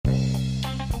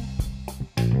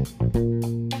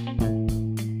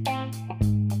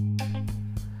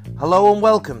Hello and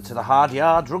welcome to the Hard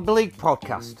Yards Rugby League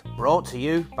podcast, brought to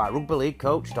you by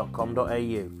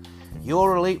rugbyleaguecoach.com.au.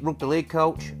 Your elite rugby league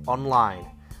coach online.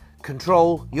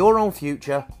 Control your own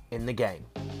future in the game.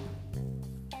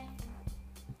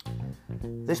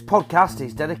 This podcast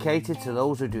is dedicated to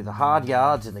those who do the hard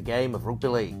yards in the game of rugby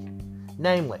league.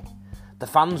 Namely, the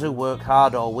fans who work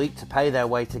hard all week to pay their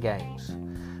way to games,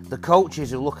 the coaches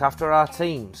who look after our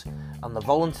teams, and the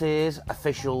volunteers,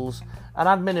 officials and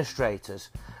administrators,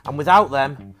 and without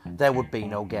them, there would be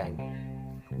no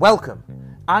game. Welcome,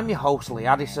 I'm your host Lee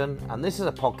Addison, and this is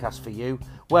a podcast for you,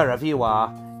 wherever you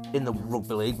are in the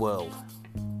rugby league world.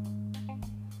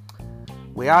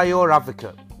 We are your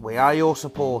advocate, we are your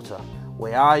supporter,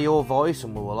 we are your voice,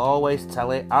 and we will always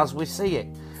tell it as we see it,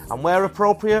 and where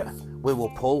appropriate, we will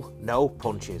pull no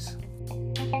punches.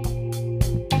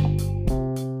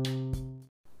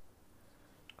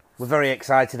 We're very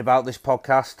excited about this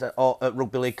podcast at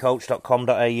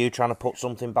rugbyleaguecoach.com.au, trying to put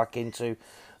something back into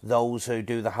those who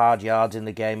do the hard yards in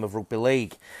the game of rugby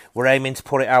league. We're aiming to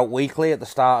put it out weekly at the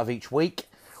start of each week.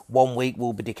 1 week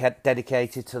will be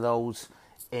dedicated to those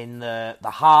in the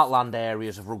Heartland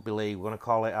areas of rugby league. We're going to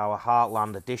call it our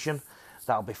Heartland edition.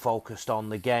 That'll be focused on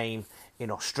the game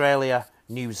in Australia,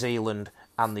 New Zealand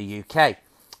and the UK.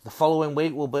 The following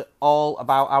week will be all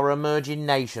about our emerging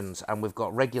nations, and we've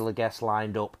got regular guests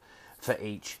lined up for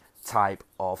each type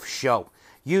of show.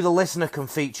 You, the listener, can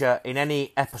feature in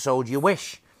any episode you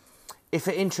wish. If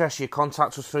it interests you,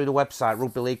 contact us through the website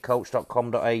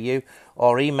rugbyleaguecoach.com.au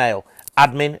or email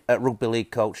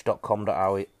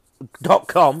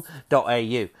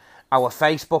admin@rugbyleaguecoach.com.au. Our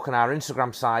Facebook and our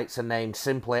Instagram sites are named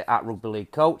simply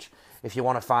 @rugbyleaguecoach. If you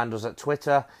want to find us at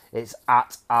Twitter, it's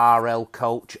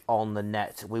 @RLCoach on the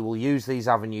net. We will use these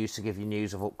avenues to give you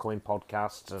news of upcoming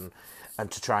podcasts and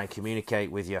to try and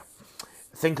communicate with you.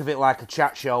 Think of it like a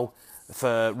chat show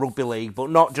for rugby league, but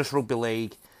not just rugby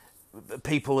league.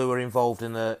 People who are involved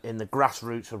in the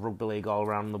grassroots of rugby league all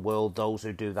around the world, those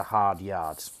who do the hard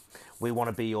yards. We want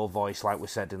to be your voice, like we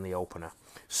said in the opener.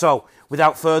 So,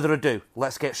 without further ado,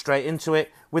 let's get straight into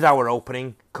it with our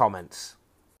opening comments.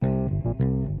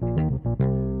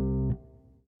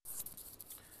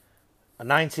 A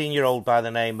 19-year-old by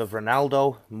the name of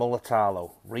Ronaldo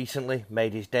Mulitalo recently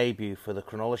made his debut for the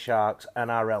Cronulla Sharks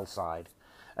NRL side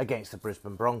against the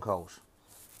Brisbane Broncos.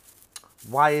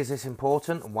 Why is this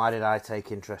important, and why did I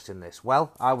take interest in this?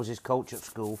 Well, I was his coach at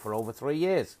school for over 3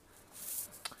 years.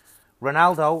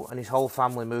 Ronaldo and his whole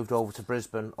family moved over to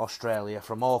Brisbane, Australia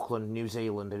from Auckland, New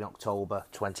Zealand in October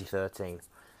 2013.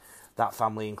 That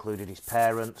family included his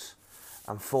parents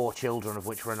and 4 children, of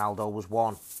which Ronaldo was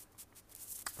one.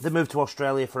 They moved to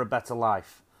Australia for a better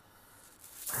life.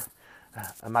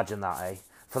 Imagine that, eh?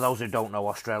 For those who don't know,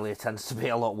 Australia tends to be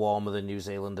a lot warmer than New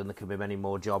Zealand, and there can be many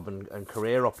more job and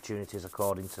career opportunities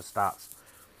according to stats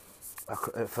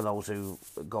for those who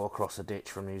go across the ditch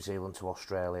from New Zealand to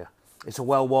Australia. It's a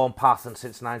well-worn path, and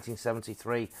since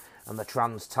 1973 and the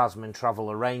Trans-Tasman Travel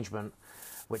Arrangement,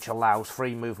 which allows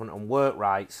free movement and work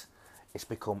rights, it's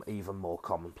become even more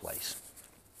commonplace.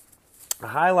 I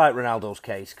highlight Ronaldo's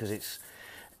case because it's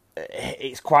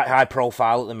quite high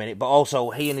profile at the minute, but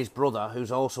also he and his brother,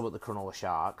 who's also at the Cronulla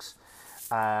Sharks,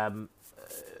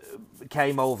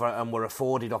 came over and were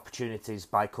afforded opportunities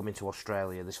by coming to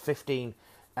Australia. There's 15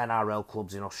 NRL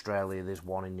clubs in Australia, there's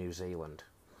 1 in New Zealand.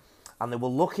 And they were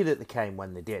lucky that they came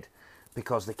when they did,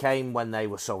 because they came when they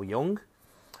were so young,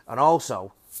 and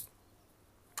also,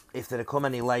 if they'd have come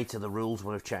any later, the rules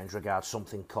would have changed regarding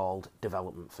something called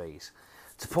development fees.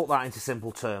 To put that into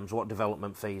simple terms, what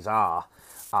development fees are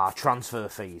transfer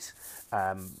fees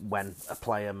when a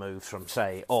player moves from,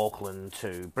 say, Auckland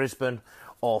to Brisbane,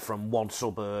 or from one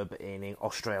suburb in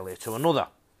Australia to another.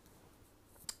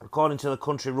 According to the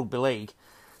Country Rugby League,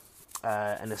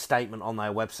 in a statement on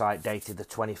their website dated the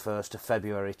 21st of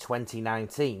February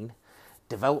 2019,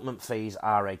 development fees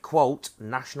are a, quote,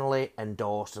 nationally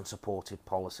endorsed and supported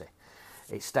policy.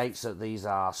 It states that these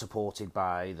are supported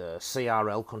by the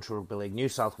CRL, Country Rugby League, New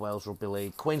South Wales Rugby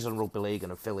League, Queensland Rugby League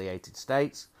and affiliated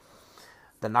states,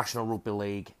 the National Rugby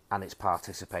League and its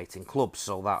participating clubs,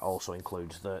 so that also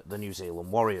includes the New Zealand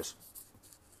Warriors.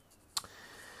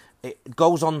 It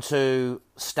goes on to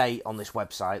state on this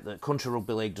website that Country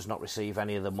Rugby League does not receive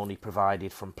any of the money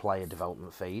provided from player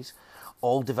development fees.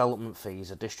 All development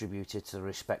fees are distributed to the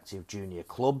respective junior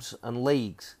clubs and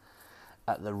leagues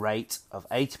at the rate of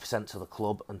 80% to the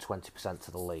club and 20%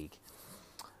 to the league.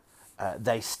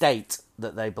 They state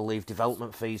that they believe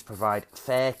development fees provide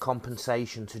fair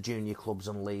compensation to junior clubs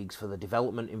and leagues for the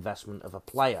development investment of a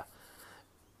player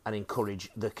and encourage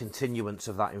the continuance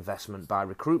of that investment by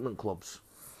recruitment clubs.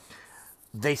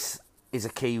 This is a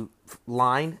key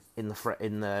line in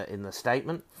the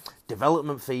statement.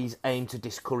 Development fees aim to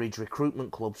discourage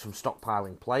recruitment clubs from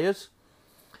stockpiling players.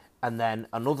 And then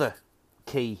another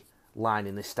key line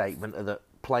in this statement are that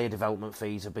player development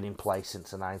fees have been in place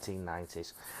since the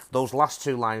 1990s. Those last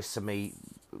two lines to me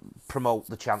promote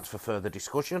the chance for further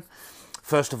discussion.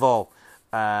 First of all,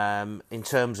 in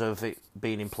terms of it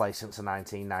being in place since the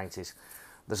 1990s,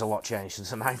 there's a lot changed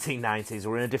since the 1990s.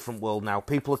 We're in a different world now.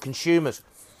 People are consumers.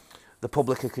 The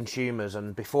public are consumers,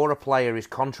 and before a player is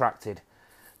contracted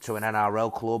to an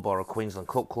NRL club or a Queensland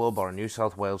Cup club or a New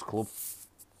South Wales club,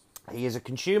 he is a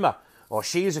consumer, or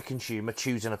she is a consumer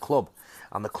choosing a club,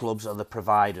 and the clubs are the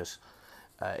providers.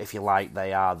 If you like,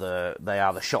 they are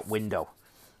the shop window,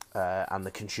 and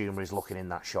the consumer is looking in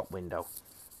that shop window.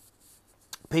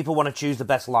 People want to choose the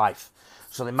best life,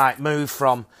 so they might move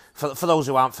from. For those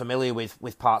who aren't familiar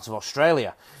with parts of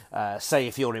Australia, say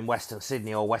if you're in Western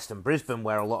Sydney or Western Brisbane,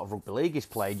 where a lot of rugby league is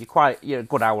played, you're a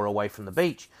good hour away from the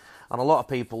beach. And a lot of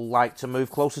people like to move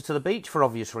closer to the beach for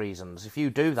obvious reasons. If you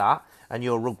do that and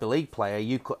you're a rugby league player,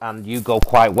 and you go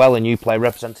quite well and you play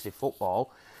representative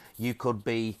football, you could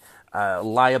be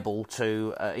liable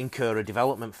to incur a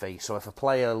development fee. So if a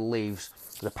player leaves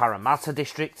the Parramatta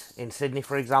district in Sydney,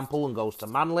 for example, and goes to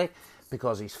Manly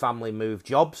because his family moved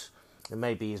jobs, and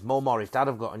maybe his mum or his dad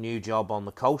have got a new job on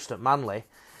the coast at Manly,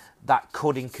 that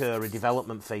could incur a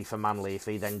development fee for Manly if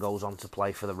he then goes on to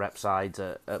play for the rep sides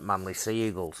at Manly Sea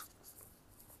Eagles.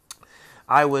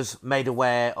 I was made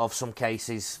aware of some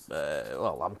cases,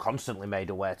 well, I'm constantly made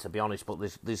aware, to be honest, but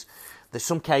there's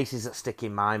some cases that stick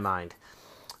in my mind.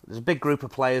 There's a big group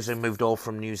of players who moved over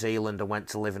from New Zealand and went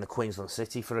to live in a Queensland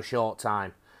city for a short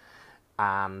time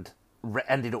and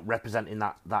ended up representing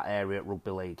that area at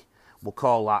Rugby League. We'll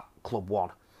call that Club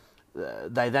 1.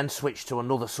 They then switched to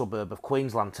another suburb of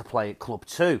Queensland to play at Club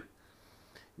 2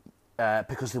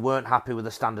 because they weren't happy with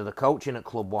the standard of coaching at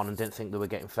Club 1 and didn't think they were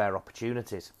getting fair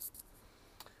opportunities.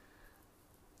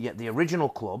 Yet the original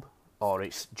club, or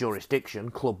its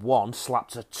jurisdiction, Club 1,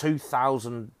 slapped a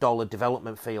 $2,000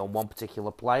 development fee on one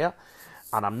particular player,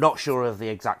 and I'm not sure of the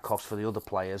exact cost for the other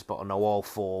players, but I know all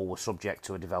four were subject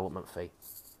to a development fee.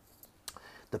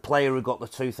 The player who got the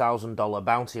 $2,000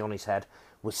 bounty on his head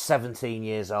was 17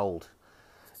 years old.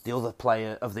 The other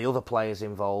players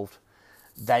involved,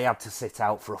 they had to sit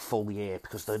out for a full year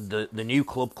because the new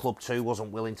club, Club 2,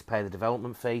 wasn't willing to pay the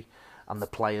development fee, and the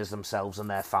players themselves and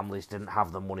their families didn't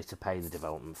have the money to pay the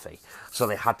development fee. So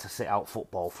they had to sit out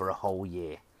football for a whole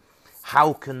year.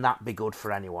 How can that be good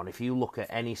for anyone? If you look at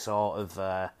any sort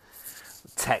of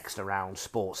text around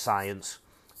sports science,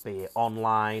 be it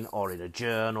online or in a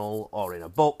journal or in a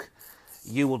book,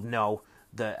 you would know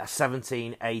that a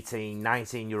 17, 18,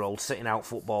 19-year-old sitting out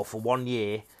football for 1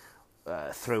 year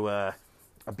through a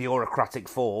bureaucratic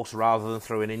force rather than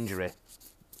through an injury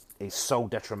is so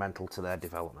detrimental to their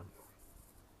development.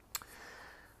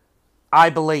 I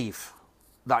believe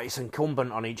that it's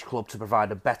incumbent on each club to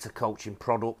provide a better coaching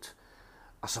product,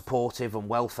 a supportive and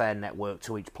welfare network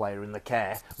to each player in the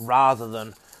care, rather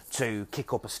than to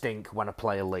kick up a stink when a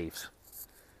player leaves.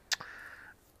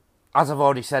 As I've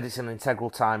already said, it's an integral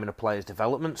time in a player's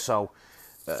development, so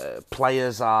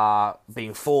players are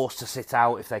being forced to sit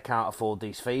out if they can't afford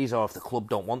these fees or if the club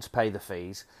don't want to pay the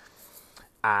fees.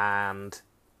 And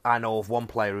I know of one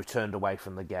player who turned away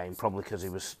from the game, probably because he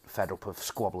was fed up of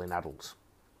squabbling adults.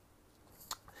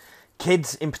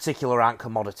 Kids in particular aren't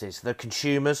commodities, they're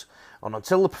consumers, and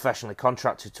until they're professionally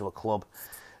contracted to a club,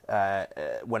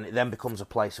 when it then becomes a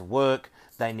place of work,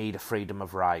 they need a freedom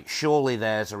of right. Surely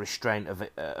there's a restraint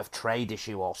of trade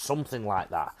issue or something like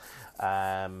that.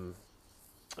 I'm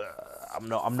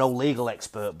no legal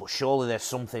expert, but surely there's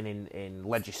something in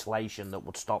legislation that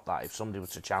would stop that if somebody was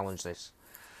to challenge this.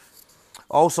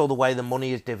 Also, the way the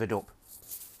money is divvied up.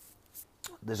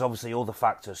 There's obviously other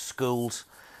factors: schools,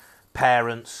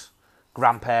 parents,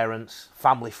 grandparents,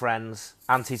 family friends,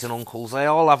 aunties and uncles. They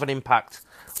all have an impact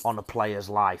on a player's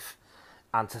life.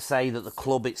 And to say that the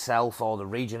club itself or the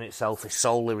region itself is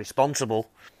solely responsible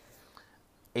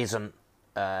isn't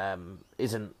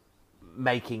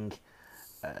making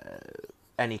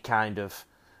any kind of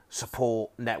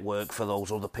support network for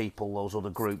those other people, those other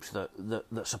groups that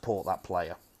support that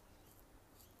player.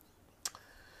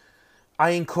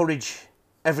 I encourage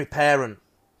every parent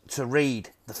to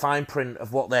read the fine print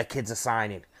of what their kids are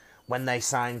signing when they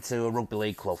sign to a rugby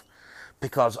league club,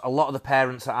 because a lot of the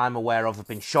parents that I'm aware of have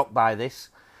been shocked by this,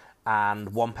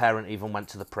 and one parent even went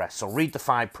to the press. So read the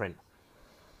fine print.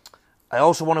 I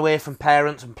also want to hear from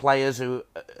parents and players who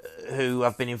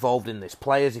have been involved in this.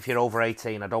 Players, if you're over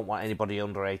 18, I don't want anybody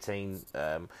under 18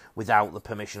 without the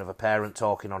permission of a parent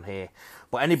talking on here.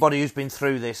 But anybody who's been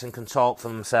through this and can talk for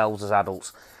themselves as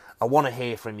adults, I want to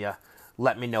hear from you.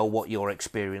 Let me know what your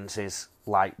experience is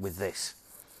like with this.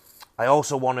 I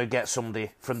also want to get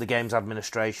somebody from the Games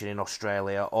Administration in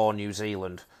Australia or New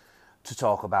Zealand to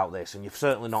talk about this, and you've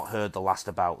certainly not heard the last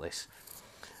about this.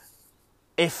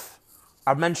 If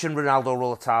I mentioned Ronaldo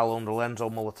Mulatalo and Lorenzo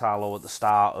Mulatalo at the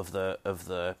start of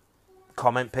the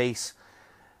comment piece,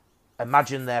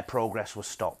 imagine their progress was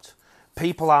stopped.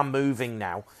 People are moving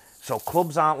now, so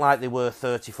clubs aren't like they were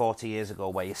 30, 40 years ago,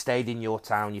 where you stayed in your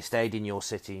town, you stayed in your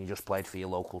city, and you just played for your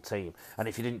local team. And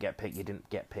if you didn't get picked, you didn't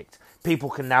get picked.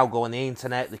 People can now go on the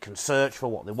internet, they can search for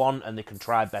what they want, and they can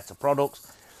try better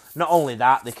products. Not only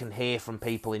that, they can hear from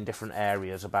people in different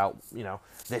areas about,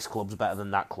 this club's better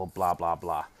than that club, blah, blah,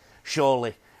 blah.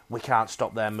 Surely we can't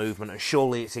stop their movement, and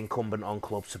surely it's incumbent on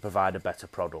clubs to provide a better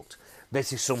product.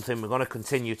 This is something we're going to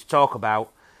continue to talk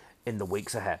about in the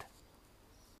weeks ahead.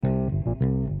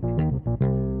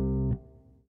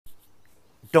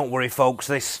 Don't worry, folks,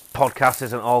 this podcast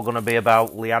isn't all going to be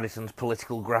about Lee Addison's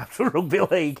political grabs for rugby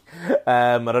league,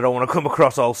 and I don't want to come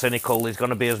across all cynical. There's going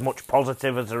to be as much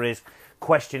positive as there is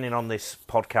questioning on this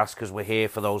podcast, because we're here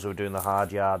for those who are doing the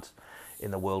hard yards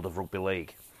in the world of rugby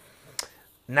league.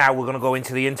 Now we're going to go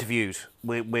into the interviews.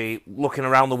 We're looking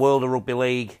around the world of rugby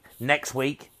league. Next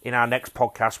week, in our next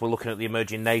podcast, we're looking at the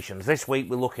emerging nations. This week,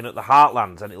 we're looking at the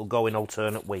Heartlands, and it'll go in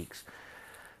alternate weeks.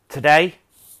 Today,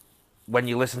 when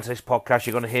you listen to this podcast,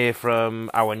 you're going to hear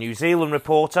from our New Zealand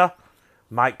reporter,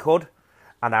 Mike Cudd,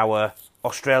 and our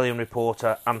Australian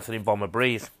reporter, Anthony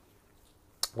Bomber-Breeze.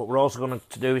 What we're also going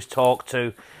to do is talk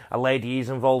to a lady who's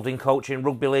involved in coaching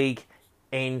rugby league,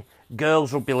 in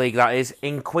girls rugby league, that is,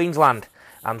 in Queensland,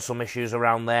 and some issues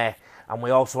around there. And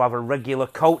we also have a regular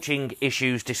coaching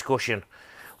issues discussion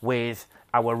with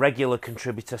our regular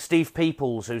contributor, Steve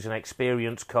Peoples, who's an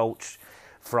experienced coach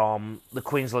from the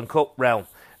Queensland Cup realm,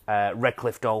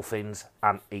 Redcliffe Dolphins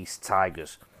and East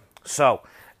Tigers. So,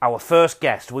 our first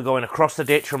guest, we're going across the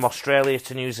ditch from Australia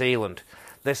to New Zealand.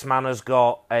 This man has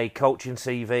got a coaching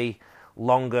CV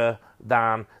longer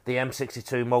than the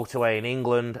M62 motorway in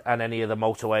England and any of the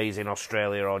motorways in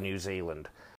Australia or New Zealand.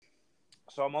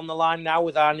 So I'm on the line now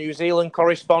with our New Zealand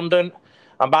correspondent,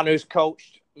 a man who's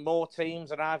coached more teams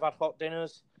than I've had hot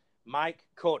dinners, Mike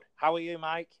Cudd. How are you,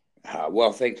 Mike?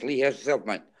 Well, thanks, Lee. How's yourself,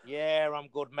 mate? Yeah, I'm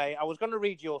good, mate. I was going to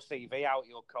read your CV out,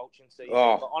 your coaching CV,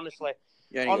 but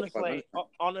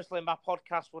honestly, my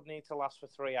podcast would need to last for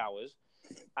 3 hours.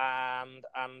 And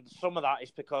some of that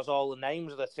is because all the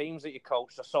names of the teams that you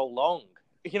coached are so long,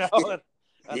 and hard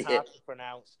to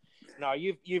pronounce. No,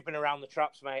 you've been around the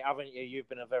traps, mate, haven't you? You've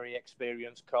been a very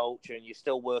experienced coach, and you're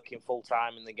still working full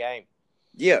time in the game.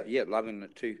 Yeah, loving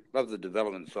it too. Love the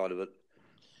development side of it.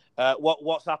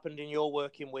 What's happened in your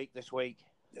working week this week?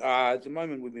 At the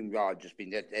moment, we've been just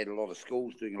been at a lot of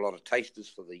schools, doing a lot of tasters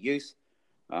for the youth.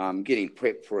 Getting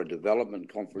prepped for a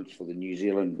development conference for the New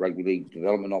Zealand Rugby League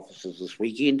development officers this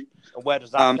weekend. And where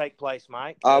does that take place,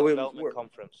 Mike? Development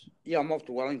conference. Yeah, I'm off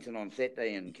to Wellington on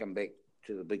Saturday and come back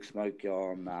to the Big Smoke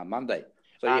on Monday.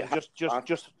 So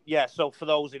So for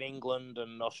those in England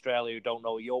and Australia who don't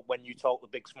know, when you talk the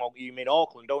Big Smoke, you mean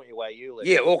Auckland, don't you? Where you live?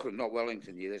 Yeah, Auckland, not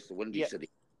Wellington. Yeah, that's the windy city.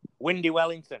 Windy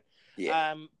Wellington.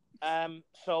 Yeah.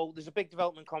 So there's a big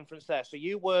development conference there. So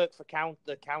you work for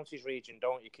the counties region,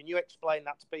 don't you? Can you explain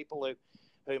that to people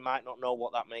who might not know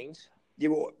what that means? Yeah,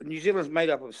 well, New Zealand's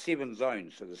made up of 7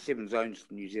 zones. So there's 7 zones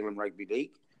for New Zealand Rugby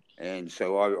League. And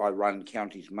so I run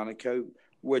Counties Manukau,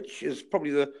 which is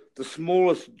probably the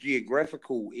smallest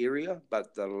geographical area,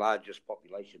 but the largest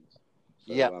population.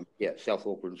 So, South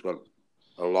Auckland's got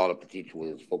a lot of potential with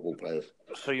its football players.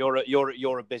 So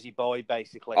you're a busy boy,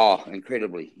 basically. Oh,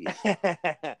 incredibly! Yes.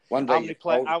 One day,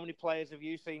 how many players have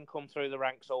you seen come through the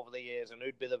ranks over the years, and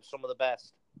who'd be some of the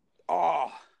best?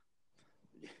 Oh,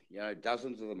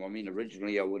 dozens of them. I mean,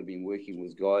 originally I would have been working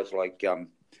with guys like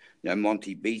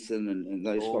Monty Beeson and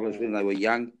those fellas when they were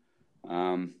young.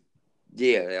 Our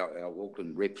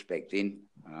Auckland reps back then.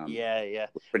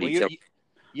 Pretty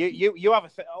You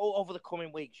have over the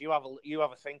coming weeks. You have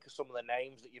a think of some of the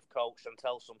names that you've coached and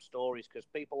tell some stories, because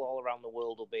people all around the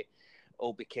world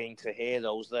will be keen to hear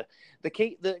those. The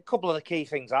couple of the key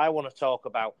things I want to talk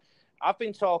about. I've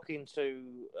been talking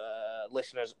to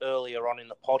listeners earlier on in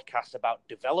the podcast about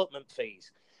development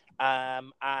fees,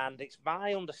 and it's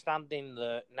my understanding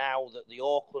that now that the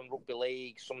Auckland Rugby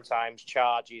League sometimes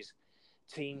charges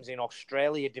teams in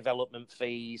Australia development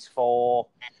fees for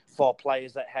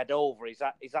players that head over. Is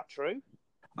that true?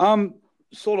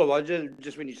 Sort of. I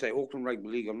just when you say Auckland Rugby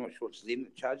League, I'm not sure it's them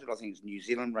that charge it. I think it's New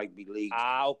Zealand Rugby League.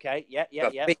 Okay. Yeah.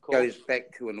 It Of course. goes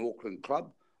back to an Auckland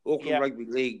club. Auckland Rugby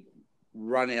League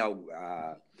run our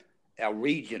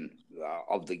region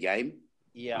of the game.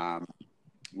 Yeah.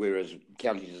 Whereas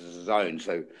counties is a zone.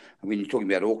 So when you're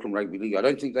talking about Auckland Rugby League, I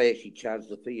don't think they actually charge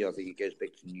the fee. I think it goes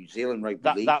back to New Zealand Rugby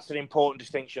League. That's an important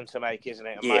distinction to make, isn't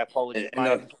it? And my apologies.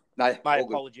 My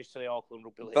apologies to the Auckland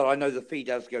Rugby League. But I know the fee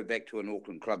does go back to an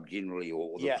Auckland club generally,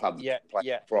 or the club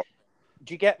from.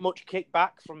 Do you get much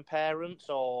kickback from parents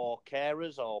or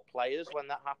carers or players when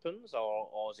that happens,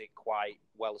 or is it quite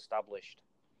well established?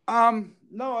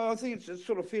 No, I think it's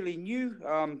sort of fairly new.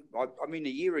 I mean, a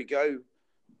year ago,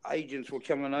 agents were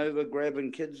coming over,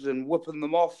 grabbing kids and whipping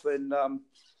them off, and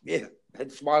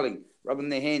and smiling, rubbing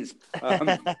their hands.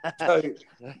 I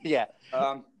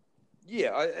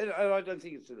don't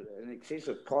think it's an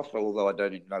excessive cost, although I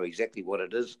don't know exactly what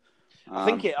it is. I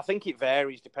think it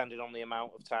varies depending on the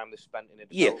amount of time they've spent in it.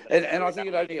 And I think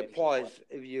it only applies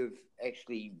if you've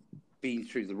actually been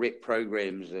through the rep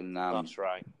programs and that's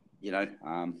right.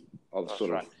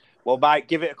 Right. Well, Mike,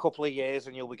 give it a couple of years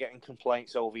and you'll be getting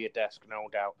complaints over your desk, no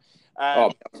doubt.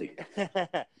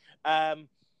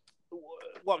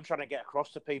 What I'm trying to get across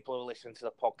to people who listen to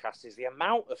the podcast is the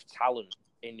amount of talent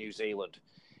in New Zealand,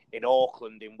 in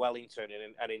Auckland, in Wellington,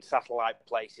 and in satellite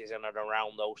places and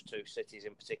around those two cities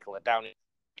in particular.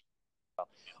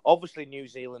 Obviously, New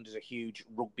Zealand is a huge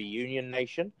rugby union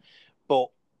nation,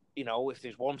 but if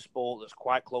there's one sport that's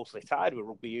quite closely tied with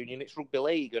rugby union, it's rugby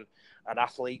league, and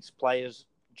athletes, players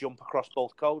jump across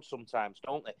both codes sometimes,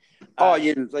 don't they?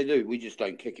 They do. We just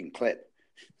don't kick and clap.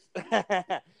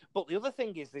 But the other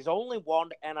thing is there's only one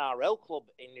NRL club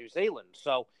in New Zealand,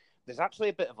 so there's actually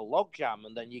a bit of a logjam,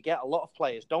 and then you get a lot of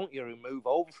players, don't you, who move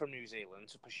over from New Zealand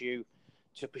to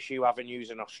pursue avenues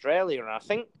in Australia. And I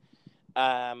think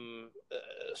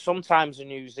sometimes the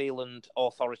New Zealand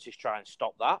authorities try and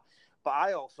stop that, but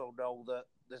I also know that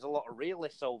there's a lot of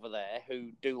realists over there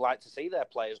who do like to see their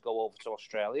players go over to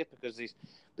Australia because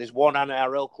there's one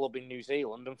NRL club in New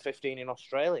Zealand and 15 in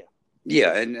Australia.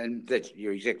 Yeah, and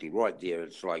you're exactly right there.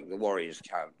 It's like the Warriors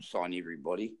can't sign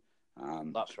everybody.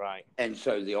 That's right. And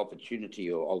so the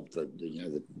opportunity of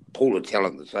the pool of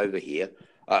talent that's over here,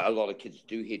 a lot of kids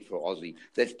do head for Aussie.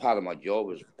 That's part of my job,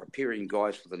 is preparing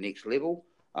guys for the next level.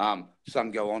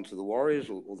 Some go on to the Warriors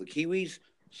or the Kiwis.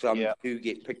 Some do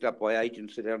get picked up by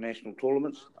agents at our national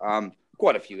tournaments.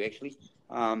 Quite a few, actually,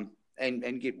 and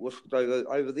get whisked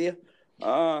over there.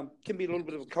 Can be a little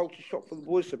bit of a culture shock for the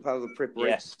boys. So part of the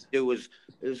preparation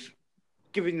is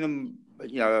giving them,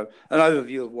 an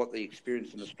overview of what the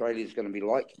experience in Australia is going to be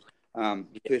like.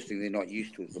 The first thing they're not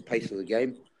used to is the pace of the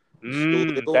game.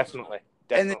 Definitely.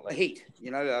 And then the heat.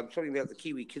 Something about the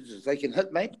Kiwi kids is they can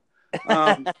hit, mate.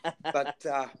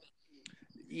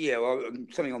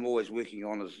 Something I'm always working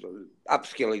on is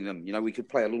upskilling them. We could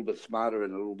play a little bit smarter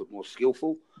and a little bit more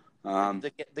skillful.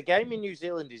 The game in New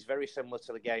Zealand is very similar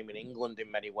to the game in England in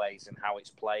many ways, and how it's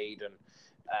played and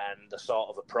the sort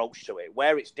of approach to it.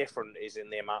 Where it's different is in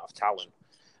the amount of talent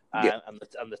and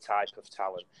the type of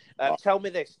talent. Tell me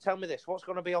this. What's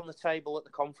going to be on the table at the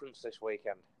conference this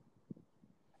weekend?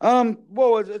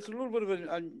 Well, it's a little bit of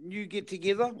a new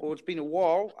get-together, or it's been a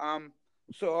while.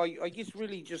 So I guess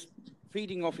really just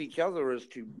feeding off each other as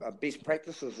to best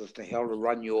practices as to how to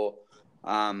run your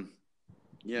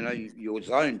your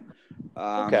zone.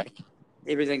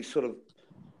 Everything's sort of,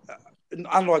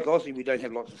 unlike Aussie, we don't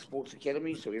have lots of sports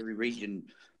academies, so every region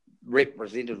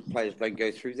representative players don't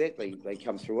go through that. They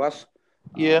come through us.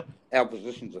 Our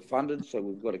positions are funded, so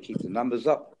we've got to keep the numbers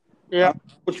up.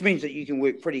 Which means that you can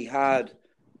work pretty hard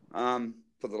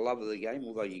for the love of the game,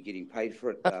 although you're getting paid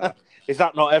for it. Is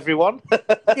that not everyone?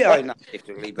 Yeah, I know,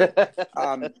 definitely.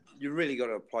 But you really got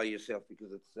to apply yourself,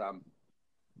 because it's,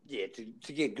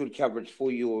 to get good coverage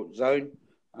for your zone,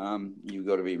 you've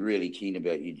got to be really keen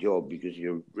about your job, because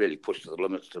you're really pushed to the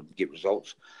limits to get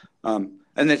results. And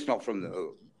that's not from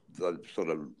the sort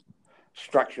of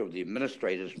structure of the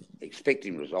administrators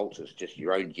expecting results. It's just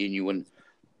your own genuine,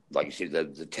 like you said,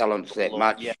 the talent's that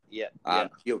much.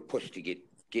 You're pushed to get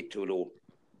to it all.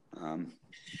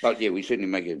 But we certainly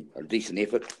make a decent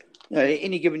effort.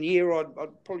 Any given year,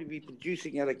 I'd probably be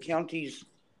producing out of counties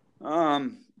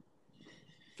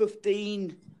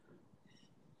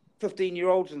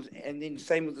 15-year-olds, and then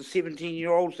same with the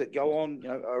 17-year-olds that go on,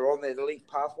 are on their elite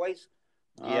pathways.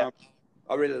 I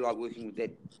really like working with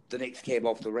the next cab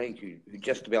off the rank who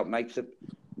just about makes it,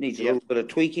 needs a little bit of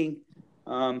tweaking,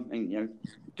 and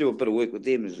do a bit of work with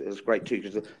them is great too,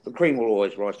 because the cream will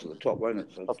always rise to the top, won't it?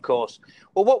 So. Of course.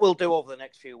 Well, what we'll do over the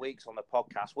next few weeks on the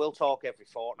podcast, we'll talk every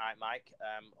fortnight, Mike,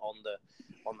 on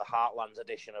the Heartlands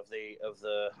edition of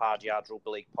the Hard Yards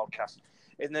Rugby League podcast.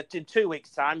 In 2 weeks'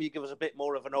 time, you give us a bit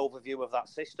more of an overview of that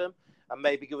system, and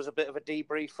maybe give us a bit of a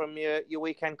debrief from your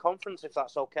weekend conference, if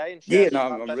that's okay. And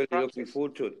I'm really looking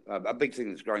forward to it. A big thing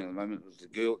that's growing at the moment is the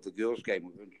girls' game.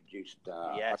 We've introduced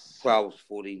 12s,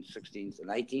 14s, 16s, and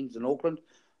 18s in Auckland.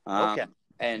 Okay.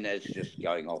 And it's just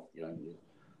going off,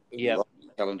 Yeah. A lot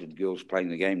of talented girls playing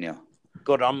the game now.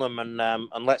 Good on them,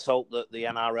 and let's hope that the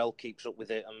NRL keeps up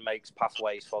with it and makes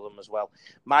pathways for them as well.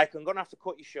 Mike, I'm going to have to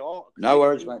cut you short. No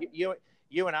worries, mate.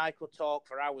 You and I could talk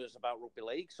for hours about rugby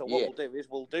league, so what we'll do is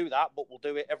we'll do that, but we'll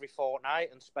do it every fortnight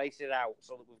and space it out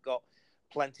so that we've got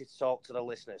plenty to talk to the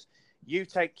listeners. You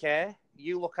take care,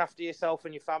 you look after yourself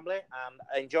and your family,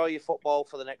 and enjoy your football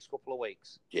for the next couple of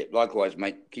weeks. Yeah, likewise,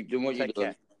 mate. Keep doing what you're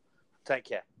doing. Take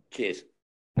care. Cheers.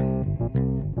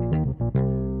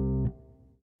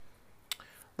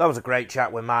 That was a great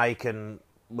chat with Mike, and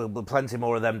we'll be plenty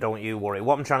more of them, don't you worry.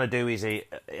 What I'm trying to do is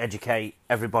educate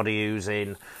everybody who's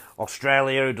in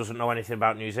Australia who doesn't know anything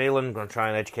about New Zealand. I'm going to try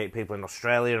and educate people in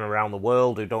Australia and around the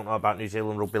world who don't know about New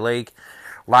Zealand Rugby League.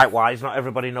 Likewise, not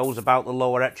everybody knows about the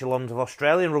lower echelons of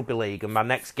Australian Rugby League, and my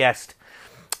next guest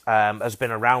has been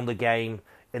around the game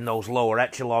in those lower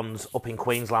echelons up in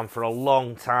Queensland for a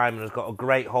long time and has got a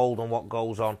great hold on what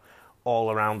goes on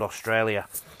all around Australia.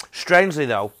 Strangely,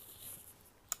 though,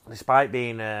 despite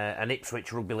being an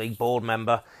Ipswich Rugby League board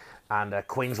member and a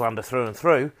Queenslander through and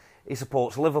through, he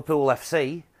supports Liverpool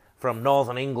FC from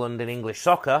Northern England in English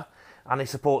soccer, and he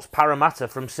supports Parramatta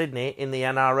from Sydney in the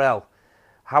NRL.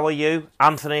 How are you,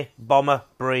 Anthony Bomber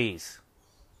Breeze?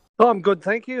 I'm good,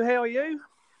 thank you. How are you?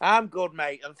 I'm good,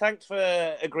 mate, and thanks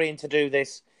for agreeing to do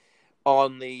this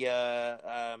on the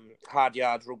Hard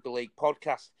Yards Rugby League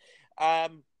podcast.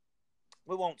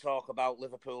 We won't talk about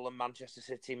Liverpool and Manchester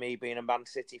City, me being a Man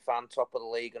City fan, top of the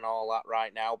league and all that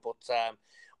right now, but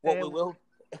we will...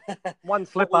 One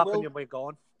slip up and you'll be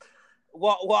gone.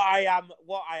 What I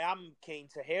am keen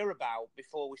to hear about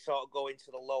before we sort of go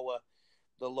into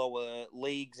the lower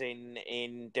leagues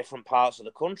in different parts of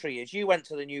the country is you went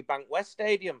to the new Bank West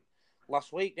Stadium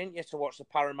last week, didn't you, to watch the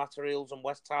Parramatta Eels and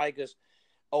West Tigers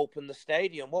open the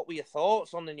stadium. What were your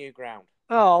thoughts on the new ground?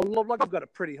 Oh, look, I've got a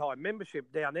pretty high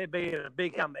membership down there, being a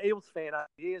big Eels fan over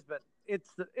the years, but it's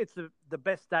the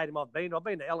best stadium I've been. I've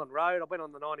been to Ellen Road, I've been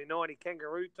on the 1990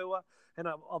 Kangaroo Tour, and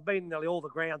I've been nearly all the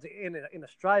grounds in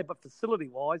Australia, but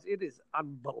facility-wise, it is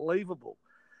unbelievable.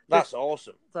 That's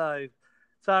awesome. So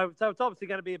it's obviously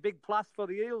going to be a big plus for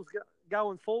the Eels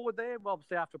going forward there.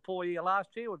 Obviously, after a poor year last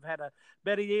year, we've had a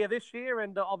better year this year,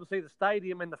 and obviously the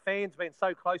stadium and the fans being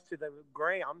so close to the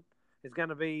ground is going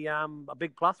to be a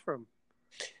big plus for them.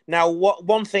 Now,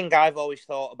 one thing I've always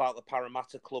thought about the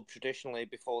Parramatta club traditionally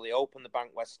before they opened the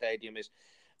Bank West Stadium is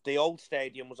the old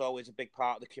stadium was always a big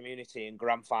part of the community, and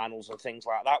grand finals and things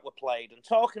like that were played. And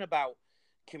talking about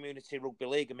community rugby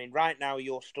league, I mean, right now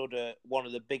you're stood at one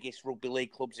of the biggest rugby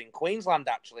league clubs in Queensland,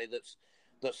 actually, that's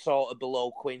sort of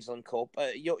below Queensland Cup.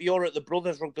 You're at the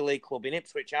Brothers Rugby League Club in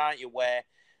Ipswich, aren't you,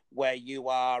 where you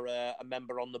are a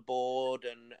member on the board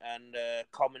and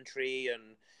commentary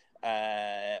and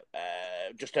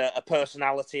just a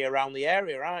personality around the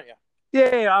area, aren't you?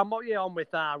 Yeah, I'm with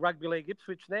Rugby League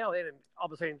Ipswich now. It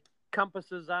obviously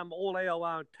encompasses all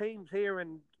our teams here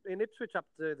in Ipswich, up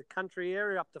to the country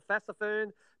area, up to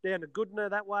Fassifern, down to Goodna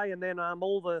that way, and then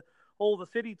all the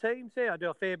city teams. Yeah, I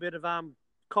do a fair bit of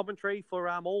commentary for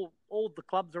all the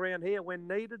clubs around here when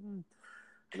needed. And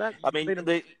that, I mean,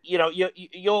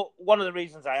 you're one of the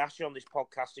reasons I asked you on this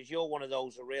podcast is you're one of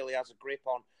those who really has a grip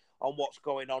on what's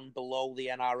going on below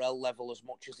the NRL level as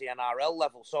much as the NRL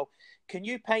level. So can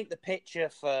you paint the picture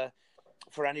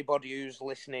for anybody who's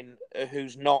listening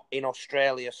who's not in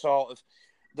Australia, sort of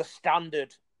the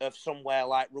standard of somewhere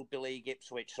like Rugby League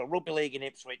Ipswich? So Rugby League in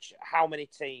Ipswich, how many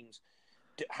teams,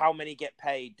 how many get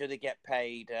paid? Do they get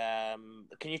paid?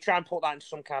 Can you try and put that into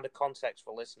some kind of context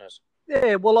for listeners?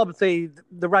 Yeah, well, obviously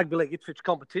the Rugby League Ipswich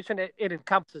competition, it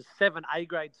encompasses 7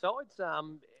 A-grade sides.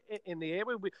 In the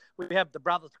area, we have the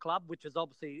Brothers Club, which is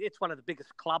obviously, it's one of the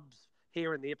biggest clubs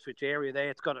here in the Ipswich area there.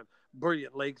 It's got a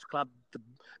brilliant leagues club,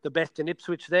 the best in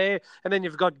Ipswich there. And then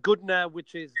you've got Goodna,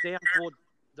 which is down toward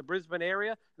the Brisbane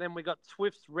area. Then we got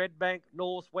Swifts, Redbank,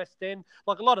 North, West End.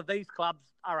 Like a lot of these clubs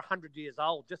are 100 years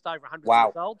old, just over 100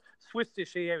 years old. Swifts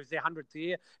this year is their 100th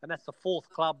year, and that's the 4th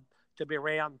club to be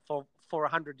around for for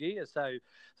 100 years. So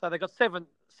they've got seven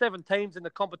teams in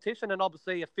the competition, and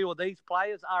obviously a few of these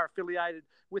players are affiliated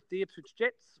with the Ipswich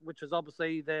Jets, which is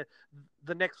obviously the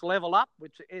next level up,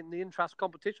 which in the intrust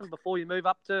competition before you move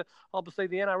up to obviously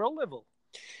the NRL level.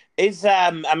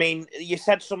 I mean, you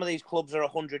said some of these clubs are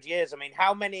 100 years. I mean,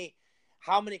 how many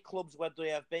clubs would they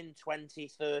have been 20,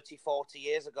 30, 40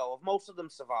 years ago? Have most of them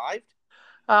survived?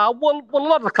 Well, a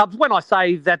lot of the clubs, when I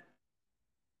say that,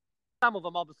 some of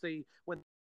them obviously, when there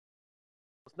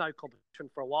was no competition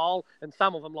for a while, and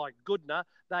some of them, like Goodna,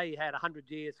 they had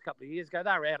 100 years a couple of years ago. They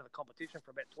were out of the competition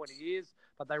for about 20 years,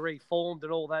 but they reformed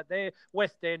and all that there.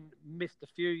 West End missed a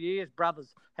few years.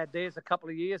 Brothers had theirs a couple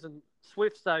of years, and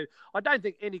Swift. So I don't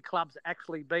think any club's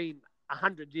actually been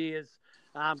 100 years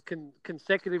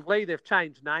consecutively. They've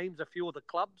changed names, a few of the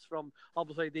clubs, from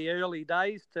obviously the early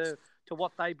days to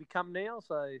what they become now.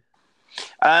 So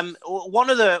one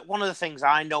of the things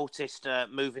I noticed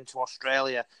moving to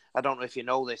Australia, I don't know if you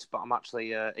know this, but I'm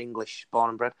actually English, born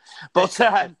and bred. But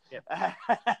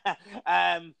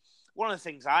one of the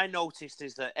things I noticed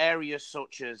is that areas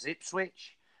such as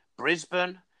Ipswich,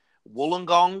 Brisbane,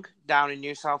 Wollongong down in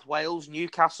New South Wales,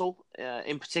 Newcastle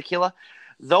in particular,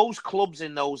 those clubs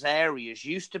in those areas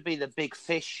used to be the big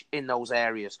fish in those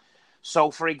areas.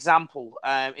 So, for example,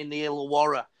 in the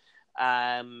Illawarra,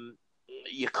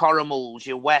 your Coromals,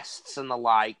 your Wests and the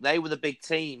like, they were the big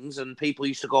teams, and people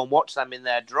used to go and watch them in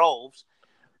their droves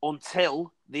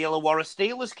until the Illawarra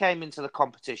Steelers came into the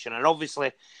competition. And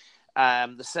obviously,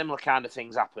 the similar kind of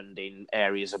things happened in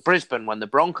areas of Brisbane when the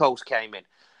Broncos came in.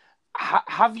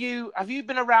 Have you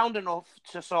been around enough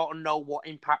to sort of know what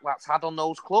impact that's had on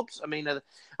those clubs? I mean,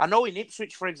 I know in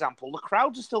Ipswich, for example, the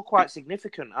crowds are still quite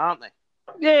significant, aren't they?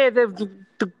 Yeah,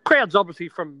 the crowds obviously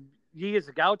from years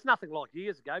ago. It's nothing like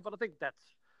years ago, but I think that's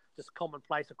just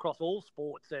commonplace across all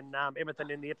sports and everything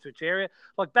in the Ipswich area.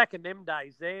 Like back in them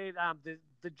days, there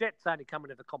the Jets only come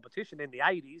into the competition in the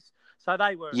 80s, so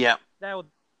they were the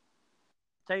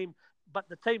team. But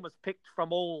the team was picked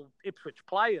from all Ipswich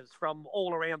players from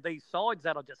all around these sides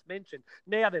that I just mentioned.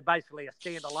 Now they're basically a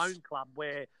standalone club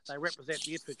where they represent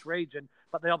the Ipswich region,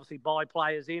 but they obviously buy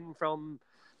players in from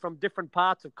different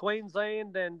parts of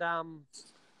Queensland and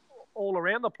all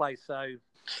around the place.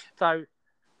 So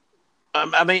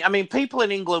I mean, people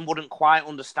in England wouldn't quite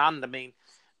understand. I mean,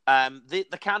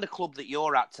 the kind of club that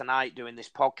you're at tonight doing this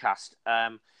podcast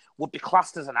would be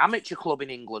classed as an amateur club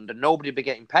in England, and nobody would be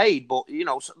getting paid. But you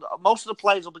know, most of the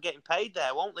players will be getting paid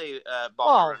there, won't they?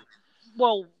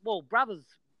 Well, Brothers.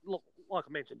 Look, like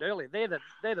I mentioned earlier, they're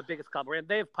the biggest club around.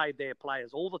 They've paid their players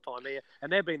all the time here,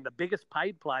 and they've been the biggest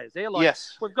paid players there. Like,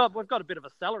 yes, we've got a bit of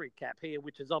a salary cap here,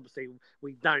 which is obviously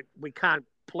we can't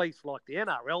police like the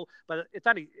NRL, but it's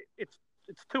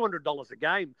 $200 a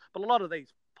game. But a lot of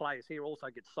these players here also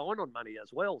get sign-on money as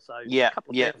well, so a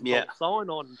couple of $1,000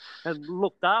 sign-on and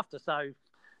looked after. So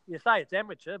you say it's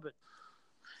amateur, but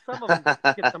some of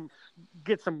them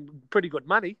get some pretty good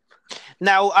money.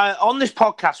 Now, on this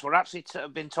podcast, we're actually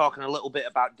been talking a little bit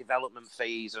about development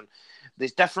fees, and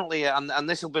there's definitely, and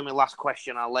this will be my last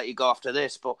question, I'll let you go after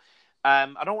this, but I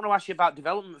don't want to ask you about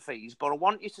development fees, but I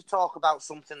want you to talk about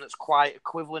something that's quite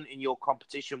equivalent in your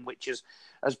competition, which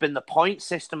has been the point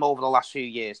system over the last few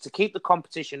years. To keep the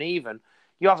competition even,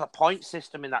 you have a point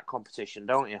system in that competition,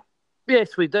 don't you?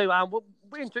 Yes, we do.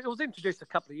 It was introduced a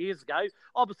couple of years ago,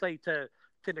 obviously to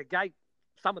negate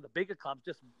some of the bigger clubs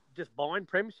just buying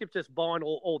premiership, just buying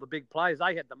all the big players.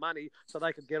 They had the money, so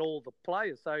they could get all the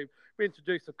players. So we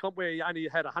introduced a comp where you only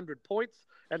had 100 points,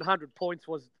 and 100 points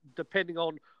was depending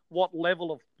on what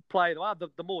level of player you are.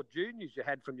 The more juniors you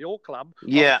had from your club,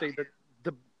 obviously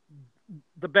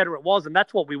the better it was, and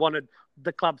that's what we wanted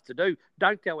the clubs to do.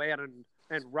 Don't go out and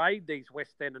raid these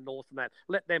West End and North and that.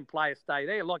 Let them players stay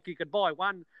there. Like you could buy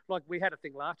one, like we had a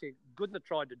thing last year. Goodna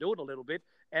tried to do it a little bit,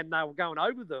 and they were going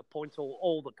over the points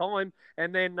all the time.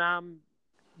 And then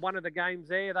one of the games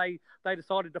there, they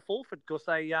decided to forfeit because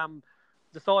they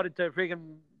decided to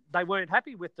friggin' they weren't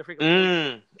happy with the friggin'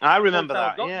 points. I remember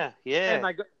that. Yeah.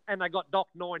 And they got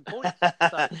docked 9 points.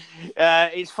 So.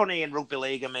 It's funny in rugby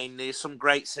league. I mean, there's some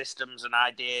great systems and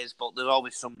ideas, but there's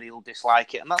always somebody who'll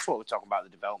dislike it, and that's what we're talking about, the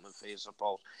development fee, I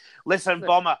suppose. Listen,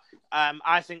 Bomber,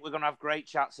 I think we're going to have great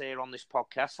chats here on this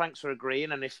podcast. Thanks for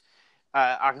agreeing, and if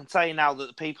I can tell you now that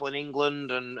the people in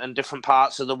England and different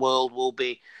parts of the world will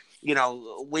be, you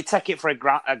know, we take it for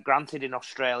granted in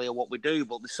Australia what we do,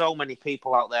 but there's so many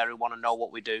people out there who want to know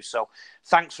what we do. So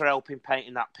thanks for helping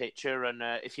painting that picture. And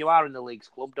if you are in the Leagues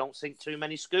Club, don't sink too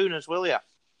many schooners, will you?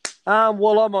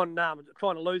 Well, I'm on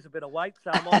trying to lose a bit of weight, so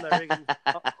I'm on the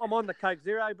I'm on the Coke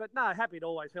Zero. But no, happy to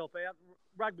always help out.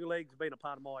 rugby league's been a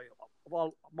part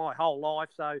of my whole life,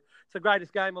 so it's the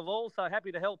greatest game of all. So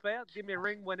happy to help out. Give me a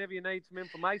ring whenever you need some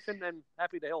information, and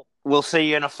happy to help. We'll see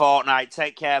you in a fortnight.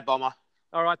 Take care, Bomber.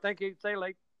 All right, thank you. See you,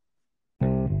 Lee.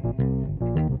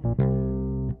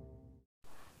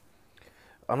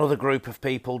 Another group of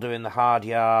people doing the hard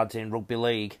yards in rugby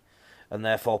league, and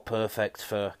therefore perfect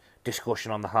for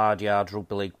discussion on the Hard Yards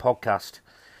Rugby League podcast,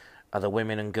 are the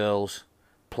women and girls,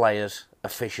 players,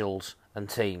 officials and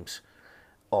teams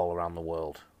all around the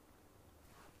world.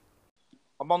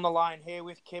 I'm on the line here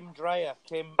with Kim Dreyer.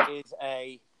 Kim is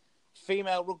a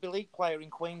female rugby league player in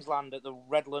Queensland at the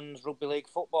Redlands Rugby League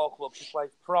Football Club. She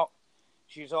plays prop.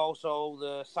 She's also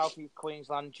the South East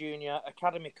Queensland Junior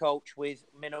Academy coach with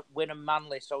Wynnum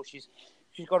Manly, so she's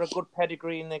got a good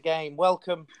pedigree in the game.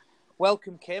 Welcome,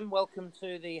 Kim. Welcome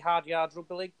to the Hard Yards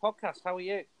Rugby League podcast. How are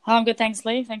you? I'm good, thanks,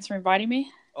 Lee. Thanks for inviting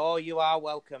me. Oh, you are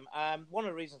welcome. One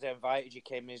of the reasons I invited you,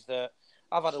 Kim, is that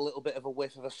I've had a little bit of a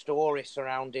whiff of a story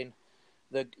surrounding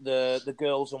the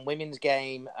girls and women's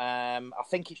game. I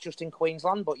think it's just in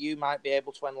Queensland, but you might be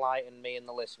able to enlighten me and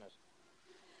the listeners.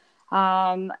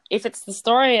 If it's the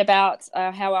story about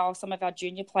how some of our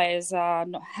junior players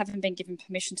haven't been given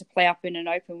permission to play up in an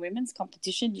open women's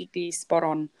competition, you'd be spot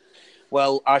on.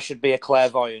 Well, I should be a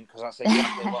clairvoyant because that's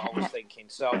exactly what I was thinking.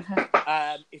 So,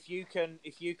 if you can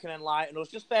enlighten us,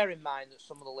 just bear in mind that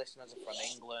some of the listeners are from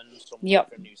England, some are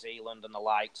from New Zealand and the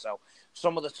like. So,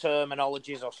 some of the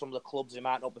terminologies or some of the clubs they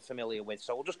might not be familiar with.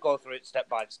 So, we'll just go through it step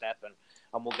by step and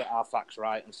we'll get our facts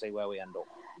right and see where we end up.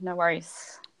 No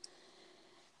worries.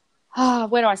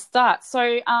 Where do I start?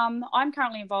 So I'm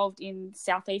currently involved in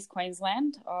southeast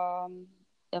Queensland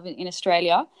in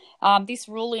Australia. This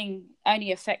ruling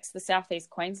only affects the southeast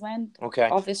Queensland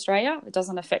of Australia. It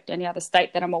doesn't affect any other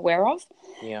state that I'm aware of.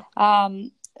 Yeah.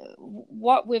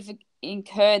 What we've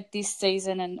incurred this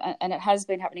season, and it has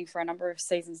been happening for a number of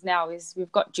seasons now, is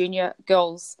we've got junior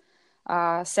girls,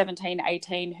 17,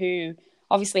 18, who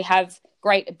obviously have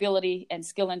great ability and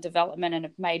skill and development and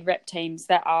have made rep teams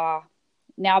that are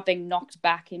now being knocked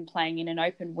back in playing in an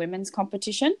open women's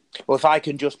competition. Well, if I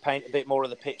can just paint a bit more of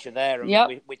the picture there.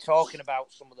 We're talking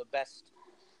about some of the best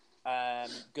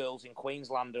girls in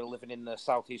Queensland are living in the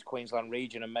southeast Queensland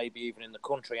region and maybe even in the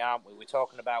country, aren't we? We're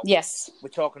talking about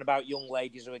young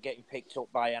ladies who are getting picked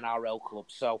up by NRL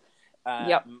clubs. So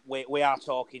we are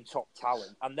talking top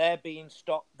talent, and they're being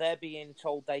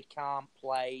told they can't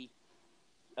play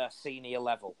a senior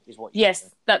level, is what you're saying.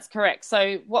 That's correct.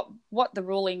 So what the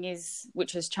ruling is,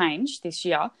 which has changed this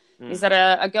year, is that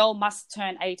a girl must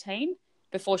turn 18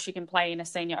 before she can play in a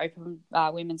senior open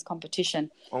women's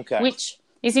competition. Okay. Which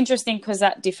is interesting because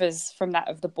that differs from that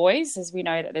of the boys, as we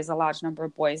know that there's a large number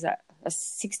of boys that are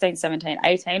 16, 17,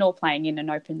 18 all playing in an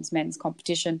open men's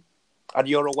competition. And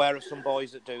you're aware of some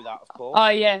boys that do that, of course? Oh,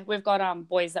 yeah. We've got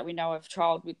boys that we know have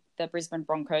trialled with the Brisbane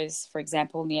Broncos, for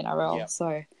example, in the NRL. Yeah.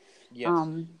 So... Yes.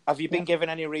 Have you been given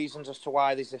any reasons as to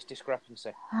why there's this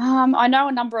discrepancy? I know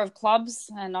a number of clubs,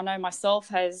 and I know myself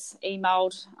has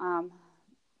emailed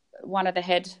one of the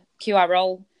head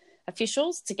QRL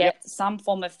officials to get some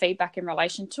form of feedback in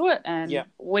relation to it, and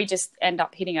we just end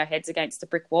up hitting our heads against a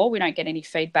brick wall. We don't get any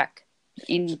feedback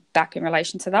back in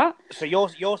relation to that. So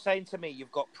you're saying to me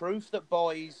you've got proof that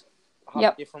boys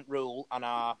have a different rule and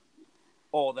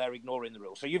or they're ignoring the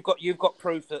rule. So you've got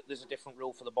proof that there's a different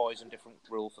rule for the boys and different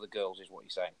rule for the girls, is what you're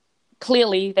saying?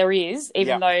 Clearly there is,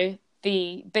 even though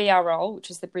the BRL, which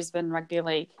is the Brisbane Rugby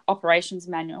League Operations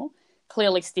Manual,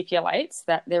 clearly stipulates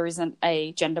that there isn't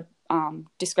a gender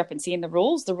discrepancy in the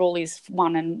rules. The rule is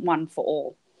one and one for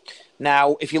all.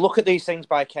 Now, if you look at these things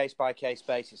by case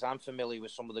basis, I'm familiar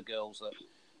with some of the girls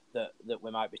that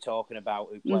we might be talking about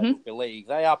who play rugby league.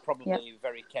 They are probably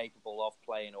very capable of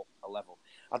playing up a level.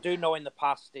 I do know in the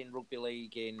past in rugby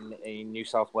league in New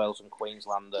South Wales and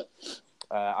Queensland that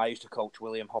I used to coach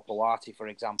William Hopewati, for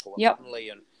example, at Manly,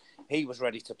 and he was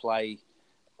ready to play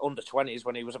under 20s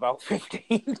when he was about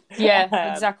 15.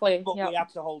 Yeah, exactly. But we had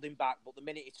to hold him back. But the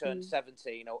minute he turned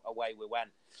 17, away we went.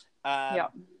 I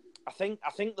think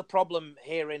the problem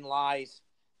herein lies,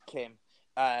 Kim,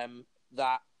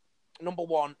 that number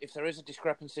one, if there is a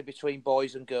discrepancy between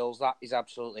boys and girls, that is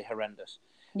absolutely horrendous.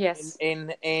 Yes.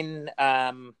 In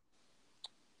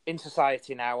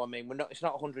society now, I mean, it's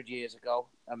not 100 years ago.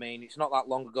 I mean, it's not that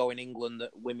long ago in England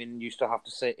that women used to have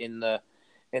to sit in the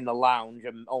lounge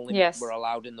and only men were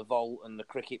allowed in the vault and the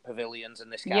cricket pavilions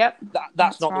and this kind of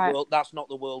that's not right. The world. That's not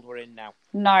the world we're in now.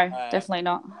 No, definitely